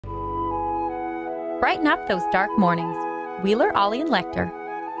brighten up those dark mornings. Wheeler, Ollie, and Lecter.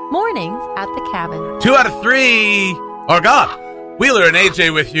 Mornings at the Cabin. 2 out of 3 are gone. Wheeler and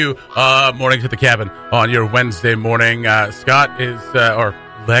AJ with you. Mornings at the Cabin on your Wednesday morning. Scott is, or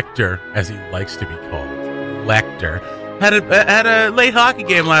Lecter, as he likes to be called, Lecter, had a late hockey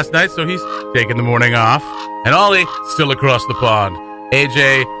game last night, so he's taking the morning off. And Ollie still across the pond.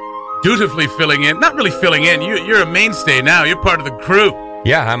 AJ dutifully filling in. Not really filling in. You're a mainstay now. You're part of the crew.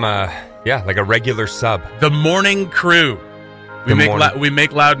 Yeah, I'm like a regular sub. The morning crew. We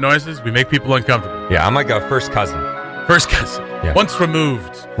make loud noises. We make people uncomfortable. Yeah, I'm like a first cousin. First cousin. Yeah. Once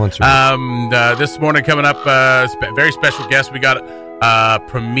removed. This morning coming up, very special guest. We got a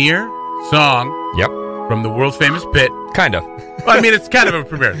premiere song. Yep. From the world famous Pit. Kind of. Well, I mean, it's kind of a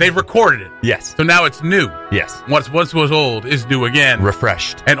premiere. They've recorded it. Yes. So now it's new. Yes. Once was old is new again.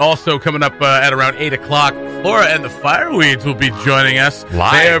 Refreshed. And also coming up at around 8 o'clock, Flora and the Fireweeds will be joining us.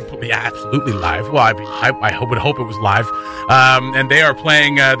 Live? Absolutely live. Well, I mean, I would hope it was live. And they are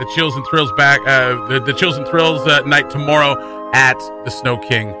playing the Chills and Thrills the Chills and Thrills night tomorrow at the Snow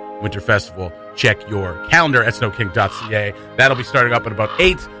King Winter Festival. Check your calendar at snowking.ca. That'll be starting up at about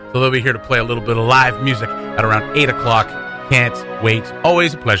 8. So they'll be here to play a little bit of live music at around 8 o'clock. Can't wait.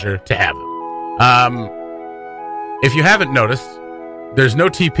 Always a pleasure to have them. If you haven't noticed, there's no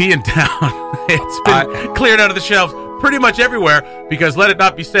TP in town. It's been cleared out of the shelves pretty much everywhere because let it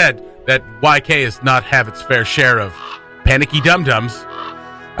not be said that YK has not have its fair share of panicky dum-dums.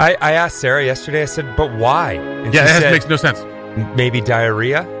 I asked Sarah yesterday, I said, but why? And yeah, she it makes no sense. Maybe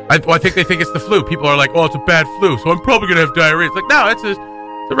diarrhea? I think they think it's the flu. People are like, oh, it's a bad flu, so I'm probably going to have diarrhea. It's like, no, it's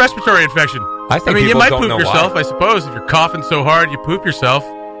a respiratory infection. I mean, you might poop yourself, I suppose. If you're coughing so hard, you poop yourself.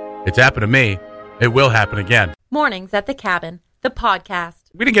 It's happened to me. It will happen again. Mornings at the Cabin, the podcast.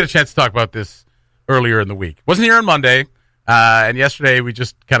 We didn't get a chance to talk about this earlier in the week. Wasn't here on Monday, and yesterday we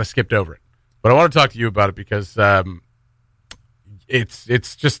just kind of skipped over it. But I want to talk to you about it because it's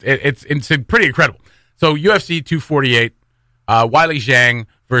pretty incredible. So UFC 248, Weili Zhang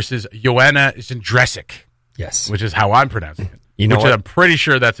versus Joanna Jędrzejczyk. Yes. Which is how I'm pronouncing it. You know what? I'm pretty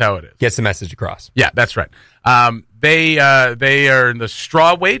sure that's how it is. Gets the message across. Yeah, that's right. They are in the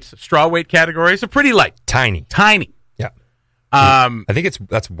straw weight category. So pretty light. Tiny. Yeah. I think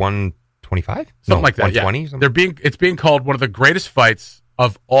that's 125? Something like that, 120? Yeah. It's being called one of the greatest fights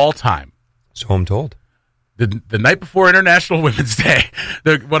of all time. So I'm told. The night before International Women's Day.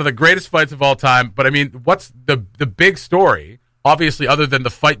 One of the greatest fights of all time. But, I mean, what's the big story, obviously, other than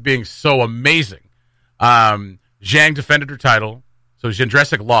the fight being so amazing? Zhang defended her title, so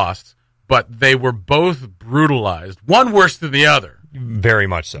Jędrzejczyk lost, but they were both brutalized, one worse than the other. Very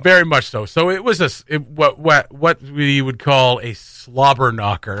much so. Very much so. So it was what we would call a slobber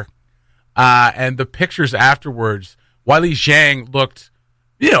knocker. And the pictures afterwards, Weili Zhang looked,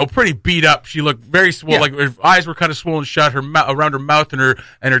 pretty beat up. She looked very swollen, like her eyes were kind of swollen shut, around her mouth and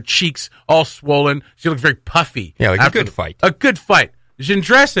her cheeks all swollen. She looked very puffy. Yeah, like a good fight. A good fight.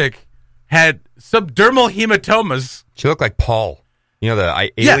 Jędrzejczyk had subdermal hematomas. She looked like Paul.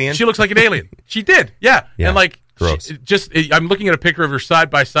 The alien? Yeah, she looks like an alien. She did, yeah. And gross. I'm looking at a picture of her side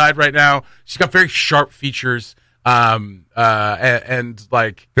by side right now. She's got very sharp features, and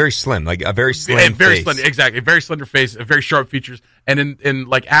like very slim, like a very slim face. Slender, exactly. A very slender face, very sharp features. And in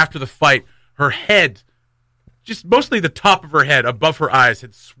like after the fight, her head, just mostly the top of her head above her eyes,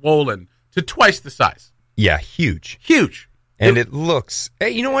 had swollen to twice the size. Yeah, huge. And it looks,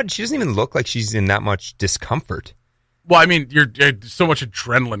 you know what? She doesn't even look like she's in that much discomfort. Well, I mean, you're so much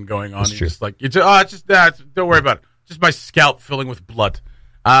adrenaline going on. That's true. Just like, don't worry about it. Just my scalp filling with blood.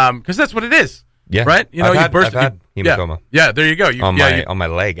 Because that's what it is. Yeah. Right? I've had hematoma. Yeah, there you go. On my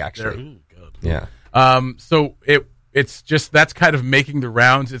leg, actually. Yeah. So it's just, that's kind of making the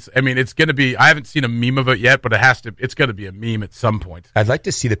rounds. It's going to be, I haven't seen a meme of it yet, but it's going to be a meme at some point. I'd like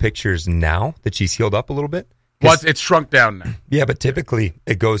to see the pictures now that she's healed up a little bit. Well, it's shrunk down now. Yeah, but typically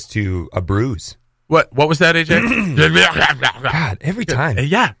it goes to a bruise. What was that, AJ? God, every time.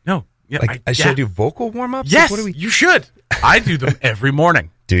 Yeah, no. Yeah, should I do vocal warm-ups? Yes, you should. I do them every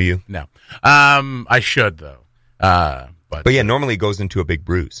morning. Do you? No. I should, though. But yeah, normally it goes into a big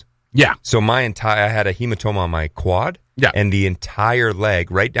bruise. Yeah. So I had a hematoma on my quad. Yeah. And the entire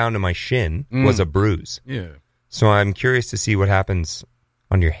leg, right down to my shin, was a bruise. Yeah. So I'm curious to see what happens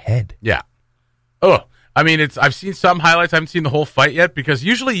on your head. Yeah. Oh, I mean, I've seen some highlights. I haven't seen the whole fight yet because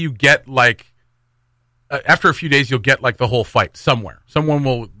usually you get like after a few days, you'll get like the whole fight somewhere. Someone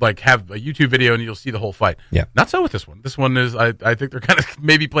will like have a YouTube video and you'll see the whole fight. Yeah. Not so with this one. This one is, I think they're kind of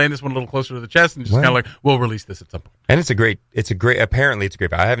maybe playing this one a little closer to the chest and just kind of like, we'll release this at some point. And apparently it's a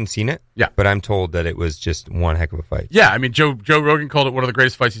great fight. I haven't seen it. Yeah. But I'm told that it was just one heck of a fight. Yeah. I mean, Joe Rogan called it one of the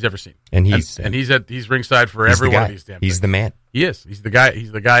greatest fights he's ever seen. And he's ringside for every one of these damn things. He's the man. He is. He's the guy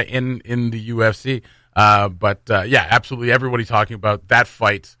in the UFC. But yeah, absolutely everybody talking about that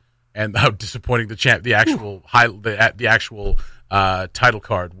fight and how disappointing the actual title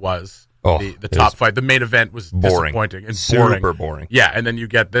card was. The top fight, the main event was disappointing and super boring. Yeah, and then you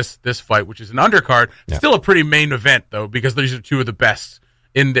get this fight, which is an undercard, still a pretty main event though, because these are two of the best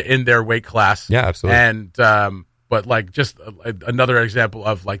in their weight class. Yeah, absolutely. And but like just another example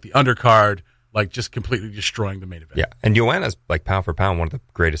of like the undercard, like just completely destroying the main event. Yeah, and Joanna's like pound for pound one of the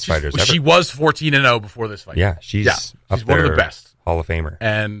greatest fighters ever. She was 14-0 before this fight. Yeah, she's one of the best, Hall of Famer.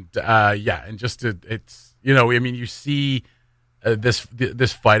 And and just it's I mean you see.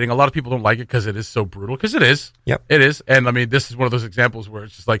 This fighting, a lot of people don't like it because it is so brutal. Because it is, yep, it is. And I mean, this is one of those examples where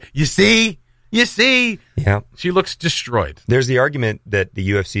it's just like, you see, yeah, she looks destroyed. There's the argument that the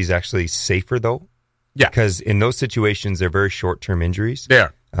UFC is actually safer though, yeah, because in those situations they're very short-term injuries. They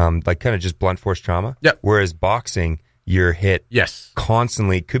are, like kind of just blunt force trauma. Yeah. Whereas boxing, you're hit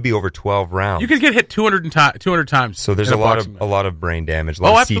constantly, could be over 12 rounds. You could get hit 200 times. So there's a lot of brain damage, a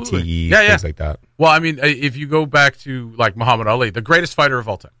lot of CTE, things like that. Well, I mean, if you go back to like Muhammad Ali, the greatest fighter of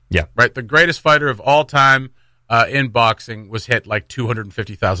all time. Yeah. Right? The greatest fighter of all time in boxing was hit like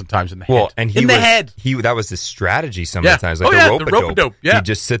 250,000 times in the head. Well, and head. That was his strategy some of the times. Like the rope-a-dope. Yeah. He'd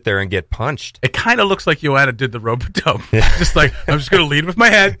just sit there and get punched. It kind of looks like Joanna did the rope-a-dope. Just like, I'm just going to lead with my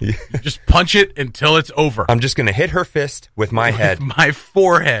head. Just punch it until it's over. I'm just going to hit her fist with my head. My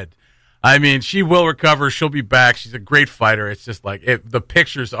forehead. I mean, she will recover. She'll be back. She's a great fighter. It's just like, the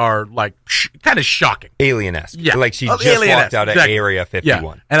pictures are like kind of shocking. Alien-esque. Yeah. Like she just walked out of Area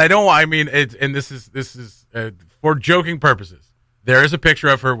 51. Yeah. And this is for joking purposes. There is a picture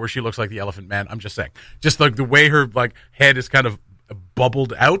of her where she looks like the Elephant Man. I'm just saying. Just like the way her like head is kind of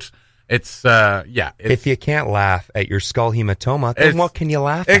bubbled out. It's if you can't laugh at your skull hematoma, then what can you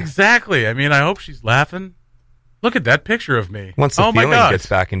laugh at? Exactly. I mean, I hope she's laughing. Look at that picture of me. Once the feeling gets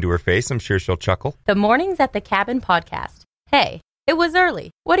back into her face, I'm sure she'll chuckle. The Mornings at the Cabin podcast. Hey, it was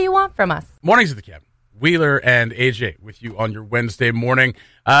early. What do you want from us? Mornings at the Cabin. Wheeler and AJ with you on your Wednesday morning.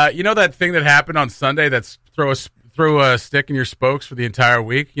 You know that thing that happened on Sunday that's throw a stick in your spokes for the entire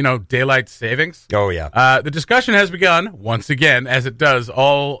week? You know, daylight savings? Oh, yeah. The discussion has begun, once again, as it does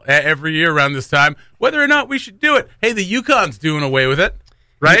every year around this time, whether or not we should do it. Hey, the Yukon's doing away with it,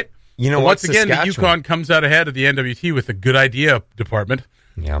 right? You know, once again, the Yukon comes out ahead of the NWT with the good idea department.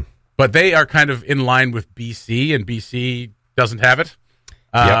 Yeah. But they are kind of in line with BC, and BC doesn't have it.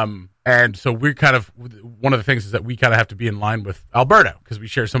 And so we're kind of, one of the things is that we kind of have to be in line with Alberta because we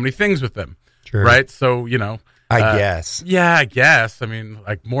share so many things with them. Sure. Right? So, you know. I guess. Yeah, I guess. I mean,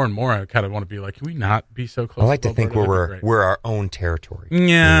 like more and more, I kind of want to be like, can we not be so close? I like to think we're our own territory.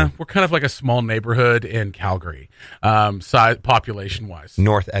 Yeah, we're kind of like a small neighborhood in Calgary, size population wise.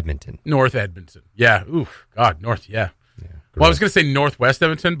 North Edmonton. Yeah. Oof. God, North. Yeah. Well, I was going to say Northwest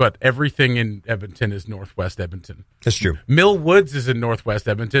Edmonton, but everything in Edmonton is Northwest Edmonton. That's true. Mill Woods is in Northwest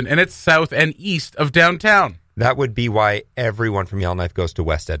Edmonton, and it's south and east of downtown. That would be why everyone from Yellowknife goes to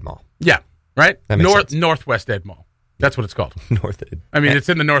West Ed Mall. Yeah. Right? That makes sense. Northwest Ed Mall. That's what it's called. North Ed. I mean, it's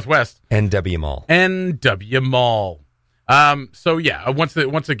in the Northwest. NW Mall. NW Mall. So, yeah, once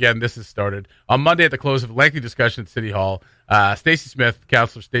again, this has started. On Monday at the close of a lengthy discussion at City Hall, Councillor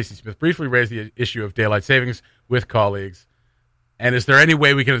Stacey Smith, briefly raised the issue of daylight savings with colleagues. And is there any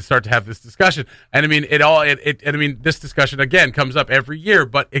way we can start to have this discussion? And I mean, this discussion, again, comes up every year.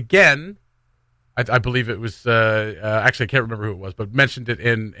 But again, I believe it was actually I can't remember who it was, but mentioned it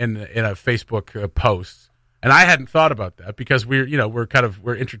in a Facebook post, and I hadn't thought about that because we're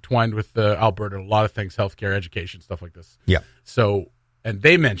intertwined with Alberta, a lot of things, healthcare, education, stuff like this. Yeah. So, and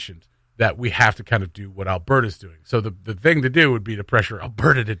they mentioned that we have to kind of do what Alberta's doing. So the thing to do would be to pressure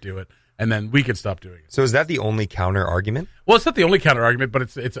Alberta to do it, and then we can stop doing it. So is that the only counter argument? Well, it's not the only counter argument, but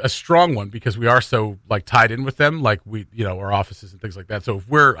it's a strong one because we are so like tied in with them, like our offices and things like that. So if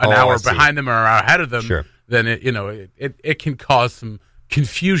we're an hour behind them or an hour ahead of them, sure, then it can cause some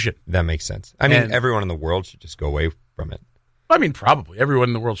confusion. That makes sense. I mean, everyone in the world should just go away from it. I mean, probably everyone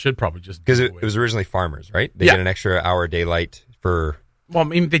in the world should probably just because it was originally farmers, right? They get an extra hour daylight for. Well, I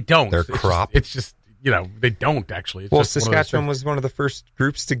mean, they don't. Their crop. It's just they don't actually. It's just Saskatchewan was one of the first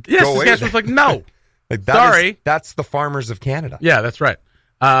groups to go away. Saskatchewan's like, no. Like sorry. That's the farmers of Canada. Yeah, that's right.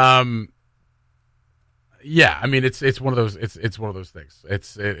 Yeah, I mean it's one of those it's one of those things.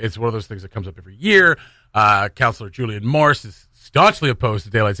 It's one of those things that comes up every year. Councillor Julian Morse is staunchly opposed to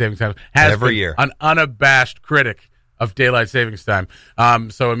daylight savings time. Has every been year an unabashed critic of daylight savings time.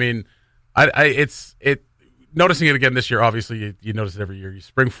 So I mean, it's noticing it again this year. Obviously, you notice it every year. You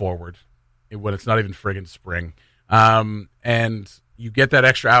spring forward when it's not even friggin' spring, and you get that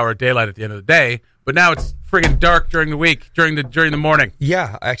extra hour of daylight at the end of the day. But now it's friggin' dark during the week, during the morning.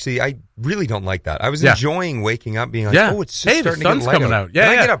 Yeah, actually, I really don't like that. I was enjoying waking up, being like, "Oh, it's just starting the sun's to get light coming out." Yeah,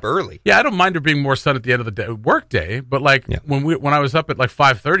 and I get up early. Yeah, I don't mind there being more sun at the end of the day, work day. But like when I was up at like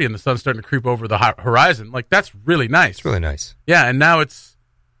 5:30 and the sun's starting to creep over the horizon, like that's really nice. It's really nice. Yeah, and now it's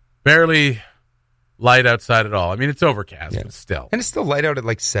barely light outside at all. I mean, it's overcast, but still, and it's still light out at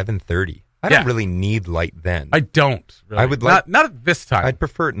like 7:30. I don't really need light then. I don't. Really. I would like not at this time. I'd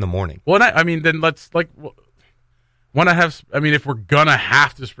prefer it in the morning. Well, I mean, then let's want to have. I mean, if we're gonna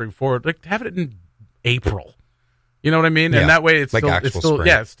have to spring forward, like have it in April. You know what I mean? And that way, it's like still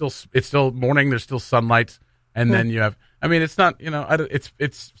spring. it's still morning. There's still sunlight, and then you have. I mean, it's not.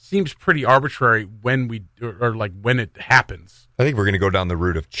 It seems pretty arbitrary when we or like when it happens. I think we're going to go down the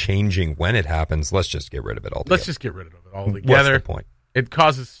route of changing when it happens. Let's just get rid of it altogether. Let's just get rid of it altogether. What's the point? It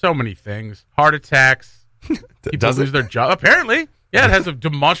causes so many things. Heart attacks. People lose their job. Apparently. Yeah, it has a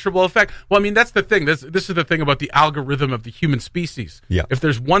demonstrable effect. Well, I mean, that's the thing. This is the thing about the algorithm of the human species. Yeah.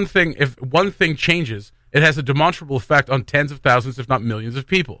 If one thing changes, it has a demonstrable effect on tens of thousands, if not millions of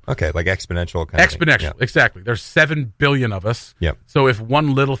people. Okay, like exponential kind of thing. Exponential, exactly. There's 7 billion of us. Yep. So if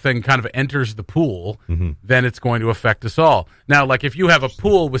one little thing kind of enters the pool, then it's going to affect us all. Now, like if you have a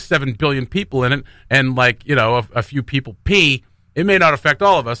pool with 7 billion people in it and like, a few people pee, it may not affect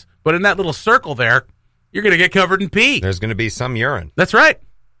all of us, but in that little circle there, you're going to get covered in pee. There's going to be some urine. That's right.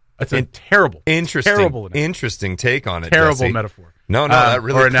 That's a terrible interesting take on it. Terrible Jesse. Metaphor. No, that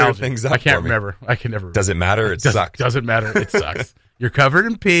really cleared things up. I can't for me. remember. I can never. Does it matter? It sucks. Doesn't matter. It sucks. You're covered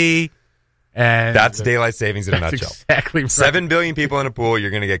in pee, and that's daylight savings in a nutshell. Exactly. Right. 7 billion people in a pool.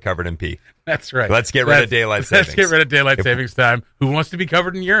 You're going to get covered in pee. That's right. Let's get rid of daylight savings. Let's get rid of daylight savings time. Who wants to be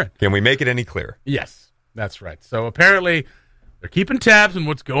covered in urine? Can we make it any clearer? Yes, that's right. So apparently, they're keeping tabs on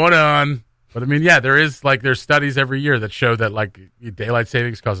what's going on. But I mean, yeah, there's studies every year that show that like daylight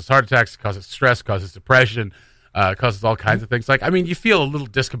savings causes heart attacks, causes stress, causes depression, causes all kinds of things. Like, I mean, you feel a little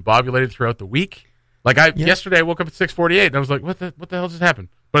discombobulated throughout the week. Like yesterday, I woke up at 6:48 and I was like, what the hell just happened?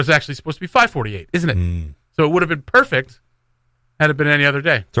 But it's actually supposed to be 5:48, isn't it? So it would have been perfect had it been any other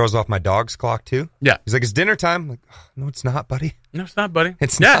day. Throws off my dog's clock too. Yeah, he's like, it's dinner time. I'm like, oh, no, it's not, buddy. No, it's not, buddy.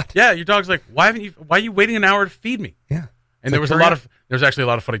 It's not. Yeah, your dog's like, why are you waiting an hour to feed me? Yeah. And there's actually a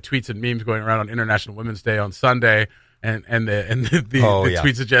lot of funny tweets and memes going around on International Women's Day on Sunday, and the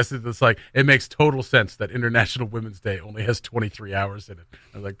tweet suggested it's like it makes total sense that International Women's Day only has 23 hours in it.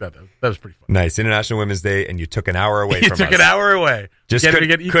 I was like that was pretty funny. Nice. International Women's Day, and you took an hour away from us. You took an hour away. Just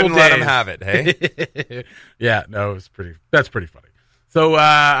couldn't let them have it, hey? Yeah, no, that's pretty funny. So,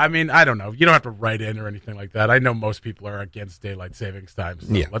 I mean, I don't know. You don't have to write in or anything like that. I know most people are against daylight savings time.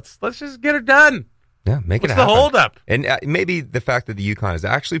 So let's just get it done. Yeah, make What's it happen. What's the holdup? And maybe the fact that the Yukon has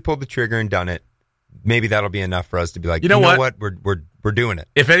actually pulled the trigger and done it, maybe that'll be enough for us to be like, you know what? We're doing it.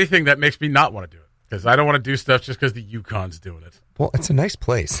 If anything, that makes me not want to do it because I don't want to do stuff just because the Yukon's doing it. Well, it's a nice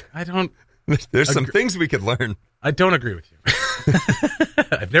place. I don't. There's some things we could learn. I don't agree with you.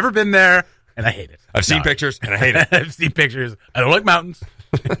 I've never been there, and I hate it. I've seen pictures, and I hate it. I've seen pictures. I don't like mountains,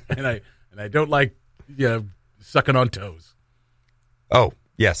 and I don't like sucking on toes. Oh.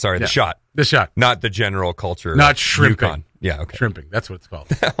 Yeah, sorry, the shot. The shot. Not the general culture. Not shrimping. Yukon. Yeah, okay. Shrimping, that's what it's called.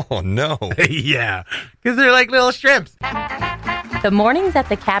 Oh, no. Yeah, because they're like little shrimps. The Mornings at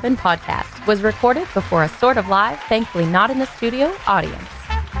the Cabin podcast was recorded before a sort of live, thankfully not in the studio, audience.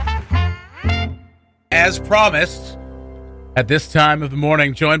 As promised, at this time of the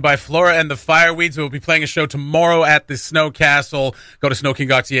morning, joined by Flora and the Fireweeds, who will be playing a show tomorrow at the Snow Castle. Go to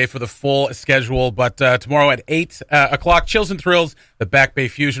snowking.ca for the full schedule. But tomorrow at 8 o'clock, Chills and Thrills, the Back Bay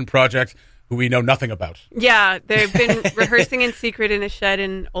Fusion Project, who we know nothing about. Yeah, they've been rehearsing in secret in a shed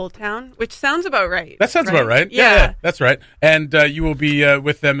in Old Town, which sounds about right. That sounds about right. Yeah, that's right. And you will be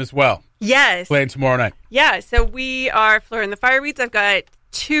with them as well. Yes. Playing tomorrow night. Yeah, so we are Flora and the Fireweeds. I've got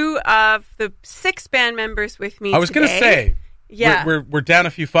 2 of the 6 band members with me I was going to say, yeah, we're down a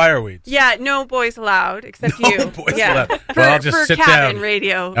few fireweeds. Yeah, no boys allowed except you. No boys allowed. Well, I'll just sit cabin down.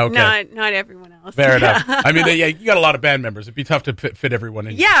 Radio, okay. not everyone else. Fair enough. I mean, you got a lot of band members. It'd be tough to fit everyone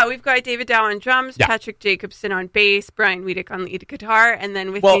in. Yeah, we've got David Dow on drums, Patrick Jacobson on bass, Brian Wiedek on lead guitar, and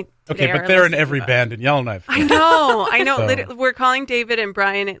then with me today. Okay, but they're in every band in Yellowknife. I know. So. We're calling David and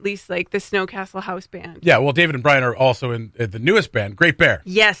Brian at least like the Snowcastle House Band. Yeah, well, David and Brian are also in the newest band, Great Bear.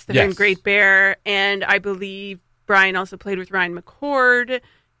 Yes, they're in Great Bear, and I believe Brian also played with Ryan McCord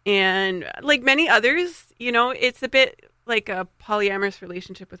And like many others, it's a bit like a polyamorous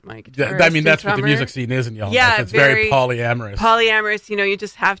relationship with my guitarist. I mean, that's what the music scene is in Yellowknife. Yeah, it's very polyamorous. Polyamorous, you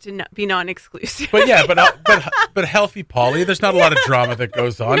just have to be non-exclusive. But yeah, but healthy poly. There's not a lot of drama that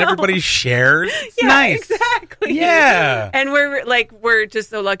goes on. No. Everybody shares. It's nice. Exactly. Yeah. And we're just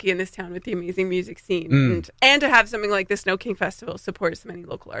so lucky in this town with the amazing music scene, and to have something like the Snow King Festival support so many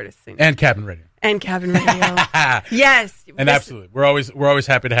local artists and Cabin Radio. And Cabin Radio. Yes. And absolutely. We're always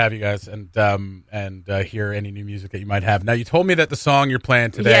happy to have you guys and hear any new music that you might have. Now, you told me that the song you're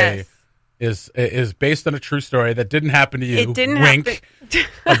playing today is based on a true story that didn't happen to you. It didn't Wink.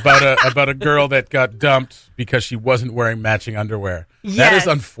 about a girl that got dumped because she wasn't wearing matching underwear. Yes. That is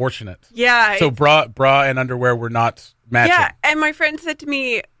unfortunate. Yeah. So bra and underwear were not matching. Yeah, and my friend said to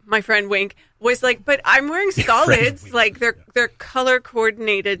me, my friend Wink was like, but I'm wearing solids, like they're color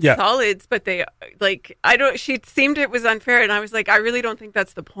coordinated solids, but they she seemed it was unfair, and I was like, I really don't think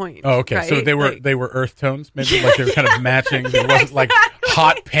that's the point. Oh, okay. Right? So they were earth tones, maybe like they were kind of matching. It wasn't like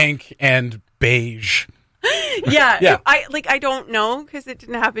hot pink and beige. Yeah. I don't know because it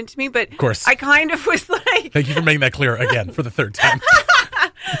didn't happen to me, but of course. I kind of was like, thank you for making that clear again for the third time.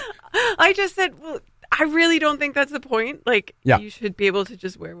 I just said, well, I really don't think that's the point. Like, you should be able to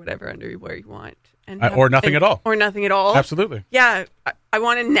just wear whatever underwear you want. Or nothing at all. Or nothing at all. Absolutely. Yeah. I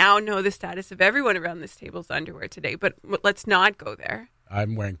want to now know the status of everyone around this table's underwear today, but let's not go there.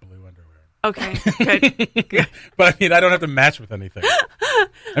 I'm wearing blue underwear. Okay, good. But I mean, I don't have to match with anything.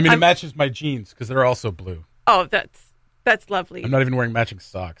 I mean, it matches my jeans because they're also blue. Oh, that's lovely. I'm not even wearing matching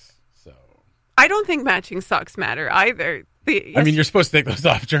socks, so. I don't think matching socks matter either. I mean, you're supposed to take those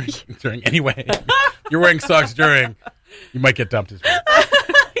off during anyway. You're wearing socks during, you might get dumped as well.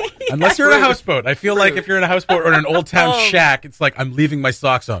 Unless you're in a houseboat. I feel like if you're in a houseboat or in an old town shack, it's like, I'm leaving my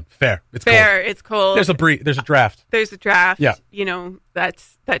socks on. Fair. It's cold. It's cold. There's a draft. There's a draft. Yeah.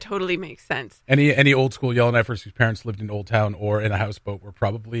 That totally makes sense. Any old school Yellowknifers whose parents lived in Old Town or in a houseboat were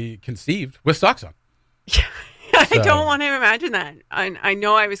probably conceived with socks on. Yeah. I don't want to imagine that. I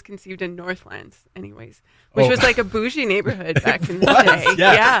know I was conceived in Northlands, anyways, which was like a bougie neighborhood back in the day.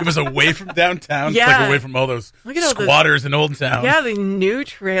 Yeah. It was away from downtown. Yeah. It's like away from all those squatters in Old Town. Yeah, the new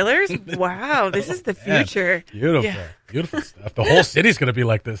trailers. Wow, this is the future. Beautiful. Yeah. Beautiful stuff. The whole city's going to be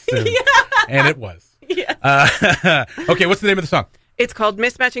like this soon. And it was. Yeah. Okay, what's the name of the song? It's called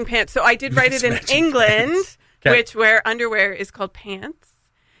Mismatching Pants. So I did write it in England, where underwear is called pants.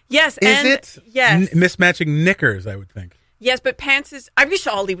 Yes. Is it? Yes. Mismatching knickers, I would think. Yes, but pants is... I wish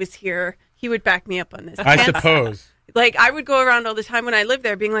Ollie was here. He would back me up on this. I suppose. Like, I would go around all the time when I lived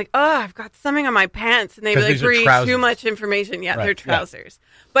there being like, oh, I've got something on my pants. And they'd be like, Bree, too much information. Yeah, they're trousers. Yeah.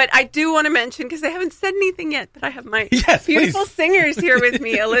 But I do want to mention, because I haven't said anything yet, that I have my beautiful singers here with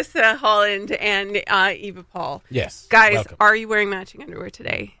me, Alyssa Holland and Eva Paul. Yes. Guys, welcome. Are you wearing matching underwear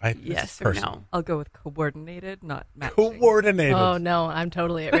today? Yes or no? I'll go with coordinated, not matching. Coordinated. Oh, no, I'm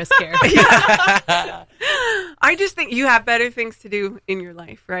totally at risk here. I just think you have better things to do in your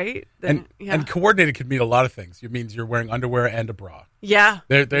life, right? And coordinated could mean a lot of things. It means you're wearing underwear and a bra. Yeah.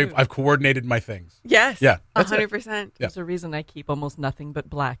 I've coordinated my things. Yes. Yeah. 100%. There's a reason I keep almost nothing but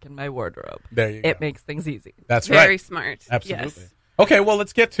black in my wardrobe. There you go. It makes things easy. That's Very smart. Absolutely. Yes. Okay, well,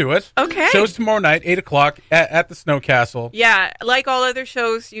 let's get to it. Okay. Show's tomorrow night, 8 o'clock at the Snow Castle. Yeah. Like all other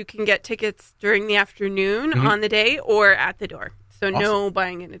shows, you can get tickets during the afternoon on the day or at the door. So no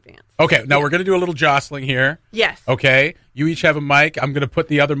buying in advance. Okay, now we're going to do a little jostling here. Yes. Okay, you each have a mic. I'm going to put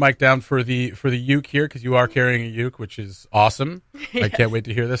the other mic down for the uke here because you are carrying a uke, which is awesome. Yes. I can't wait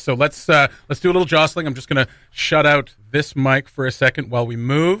to hear this. So let's do a little jostling. I'm just going to shut out this mic for a second while we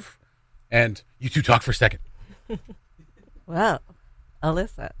move, and you two talk for a second. Well,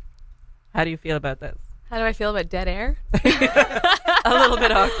 Alyssa, how do you feel about this? How do I feel about dead air? A little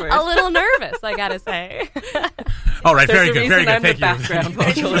bit awkward. A little nervous, I gotta say. All right, very good. Thank you.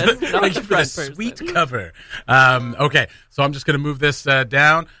 Thank you for the sweet cover. Okay, so I'm just going to move this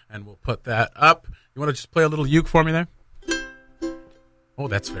down, and we'll put that up. You want to just play a little uke for me there? Oh,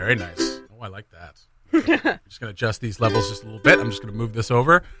 that's very nice. Oh, I like that. I'm just going to adjust these levels just a little bit. I'm just going to move this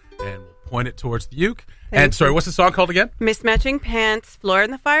over, and we'll point it towards the uke. Sorry, what's the song called again? Mismatching Pants, Flora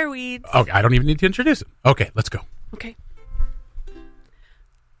the Fireweeds. Okay, I don't even need to introduce it. Okay, let's go. Okay.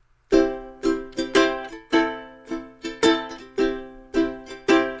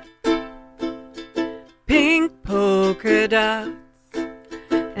 Pink polka dots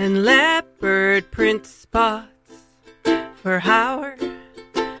and leopard print spots for our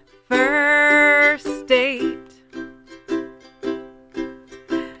first date.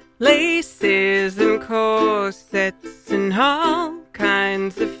 Laces and corsets and all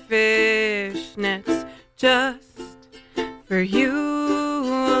kinds of fishnets just for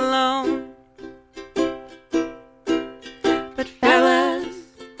you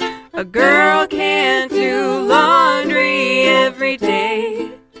A girl can't do laundry every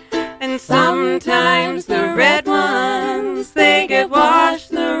day. And sometimes the red ones, they get washed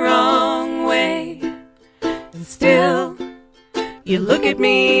the wrong way. And still, you look at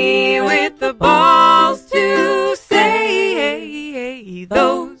me with the balls to say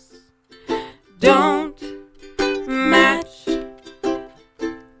those don't match.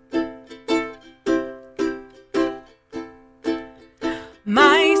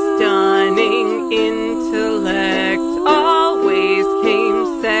 My stunning intellect always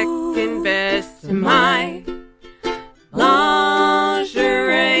came second best to my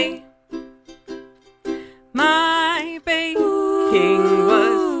lingerie. My baking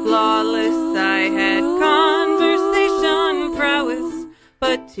was flawless. I had conversation prowess,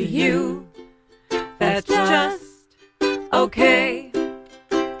 but to you, that's just okay.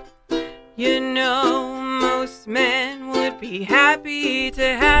 You know, most men would be happy to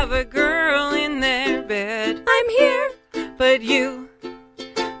have a girl in their bed. I'm here, but you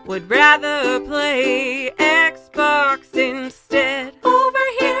would rather play Xbox instead. Over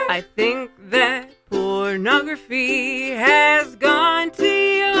here, I think that pornography has gone to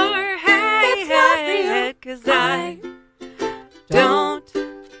your head. It's not real, 'cause I don't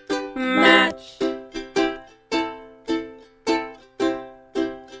match.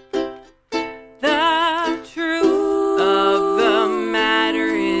 The truth of the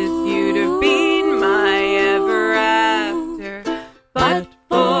matter is you'd have been my ever after, but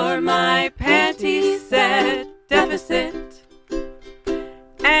for my panty set deficit.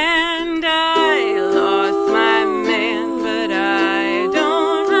 And I lost my man, but I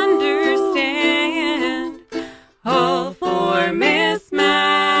don't understand all for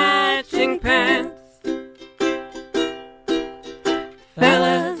mismatching pants.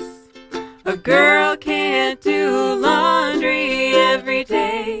 Fellas, a girl can't do laundry every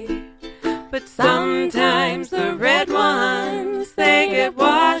day, but sometimes the red ones, they get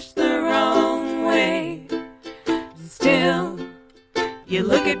washed the wrong way. Still, you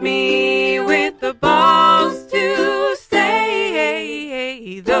look at me with the balls to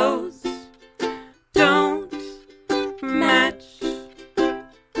say those don't match.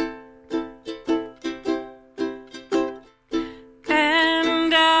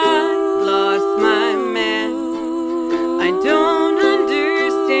 And I lost my man. I don't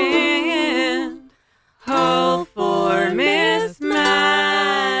understand all for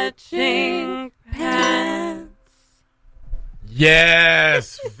mismatching pants.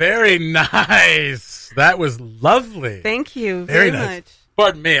 Yes, very nice. That was lovely. Thank you Very very nice. much.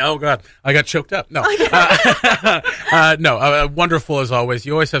 Pardon me. Oh, God. I got choked up. No. Wonderful as always.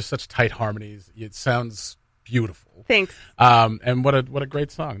 You always have such tight harmonies. It sounds beautiful. Thanks. And what a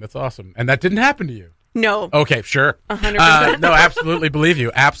great song. That's awesome. And that didn't happen to you. No. Okay, sure. 100%. No, absolutely believe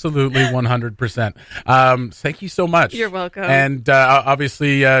you. Absolutely 100%. Thank you so much. You're welcome. And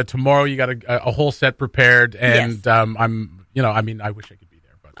obviously tomorrow you got a whole set prepared. And yes. I wish I could be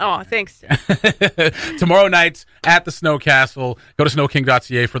there. But, Oh, thanks. tomorrow night at the Snow Castle. Go to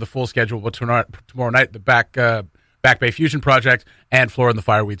snowking.ca for the full schedule. But tomorrow night, the Back Bay Fusion Project and Flora the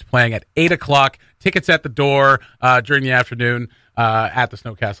Fireweeds playing at 8 o'clock. Tickets at the door during the afternoon at the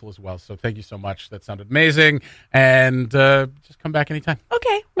Snow Castle as well. So thank you so much. That sounded amazing. And just come back anytime.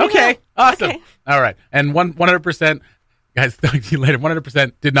 Okay. Okay. Awesome. Okay. All right. And 100%, guys, talk to you later.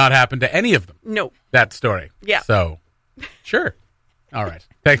 100% did not happen to any of them. No. That story. Yeah. So, sure. All right.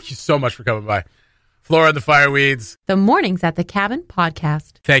 Thank you so much for coming by. Flora the Fireweeds. The Mornings at the Cabin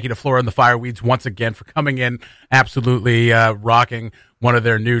podcast. Thank you to Flora and the Fireweeds once again for coming in, absolutely rocking one of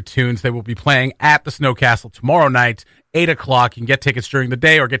their new tunes. They will be playing at the Snow Castle tomorrow night, 8 o'clock. You can get tickets during the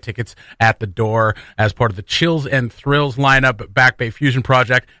day or get tickets at the door as part of the Chills and Thrills lineup, Back Bay Fusion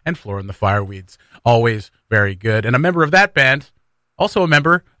Project, and Flora and the Fireweeds. Always very good. And a member of that band, also a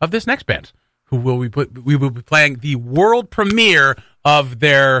member of this next band, who we will be playing the world premiere of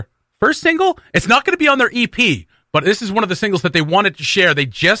their first single. It's not going to be on their EP, but this is one of the singles that they wanted to share. They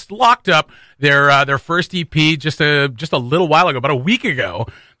just locked up their first EP just a little while ago, about a week ago,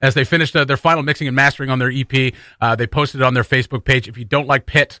 as they finished their final mixing and mastering on their EP. They posted it on their Facebook page. If you don't like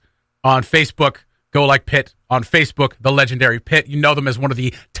Pit on Facebook, go like Pit on Facebook, the legendary Pit. You know them as one of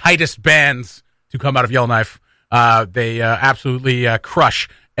the tightest bands to come out of Yellowknife. They absolutely crush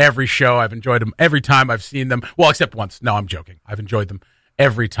every show. I've enjoyed them every time I've seen them. Well, except once. No, I'm joking. I've enjoyed them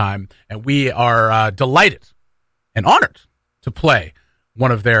every time. And we are delighted and honored to play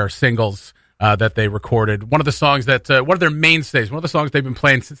one of their singles that they recorded. One of the songs that, one of their mainstays, one of the songs they've been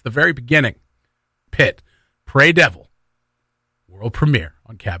playing since the very beginning. Pit, Pray Devil, world premiere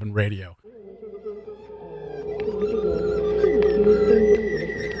on Cabin Radio.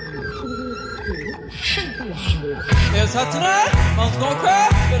 It's hot tonight, mom's gonna cry,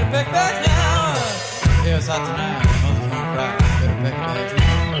 better pack back now. It's hot tonight, mom's gonna cry, better pack back now.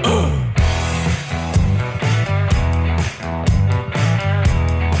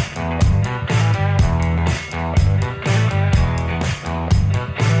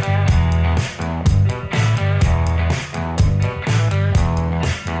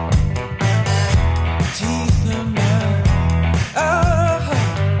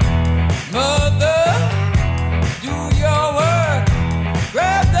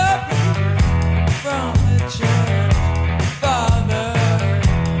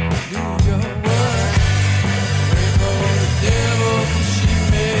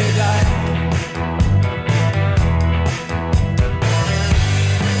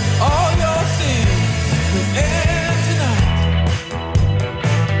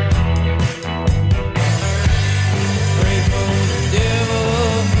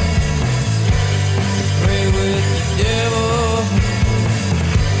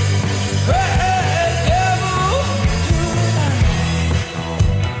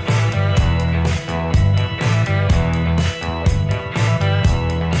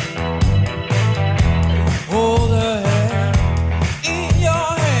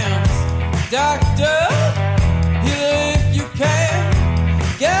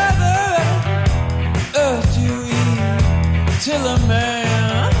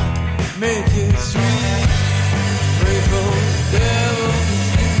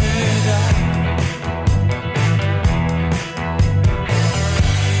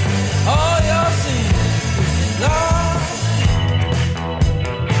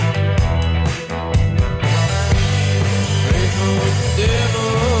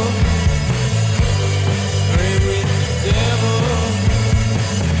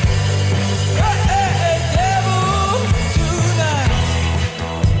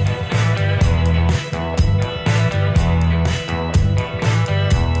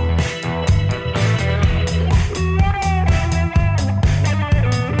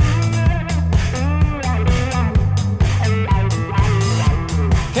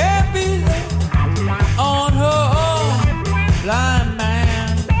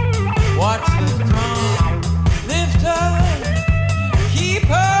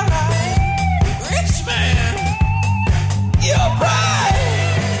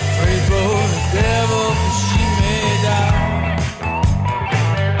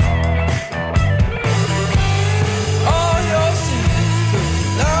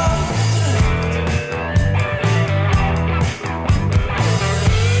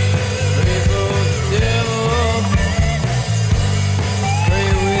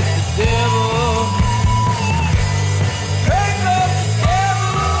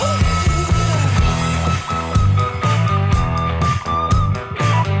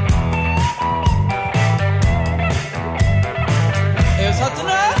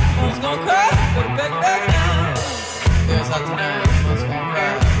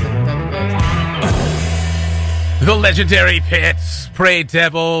 The legendary Pits, Pray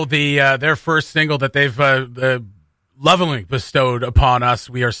Devil, their first single that they've lovingly bestowed upon us.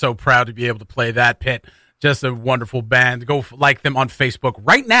 We are so proud to be able to play that. Pit, just a wonderful band. Go like them on Facebook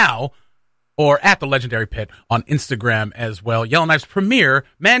right now, or at the legendary Pit on Instagram as well. Yellowknife's premier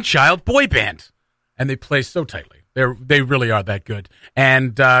man-child boy band, and they play so tightly. They really are that good.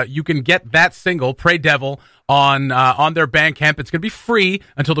 And you can get that single, Pray Devil, on their Bandcamp. It's going to be free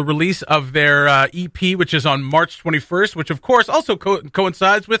until the release of their EP, which is on March 21st, which, of course, also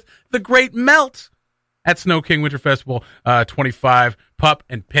coincides with the Great Melt at Snow King Winter Festival 25, Pup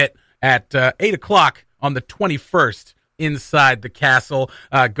and Pit at 8 o'clock on the 21st inside the castle.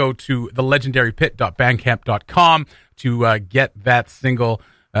 Go to thelegendarypit.bandcamp.com to get that single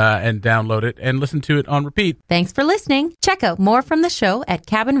and download it and listen to it on repeat. Thanks for listening. Check out more from the show at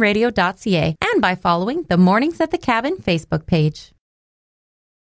cabinradio.ca and by following the Mornings at the Cabin Facebook page.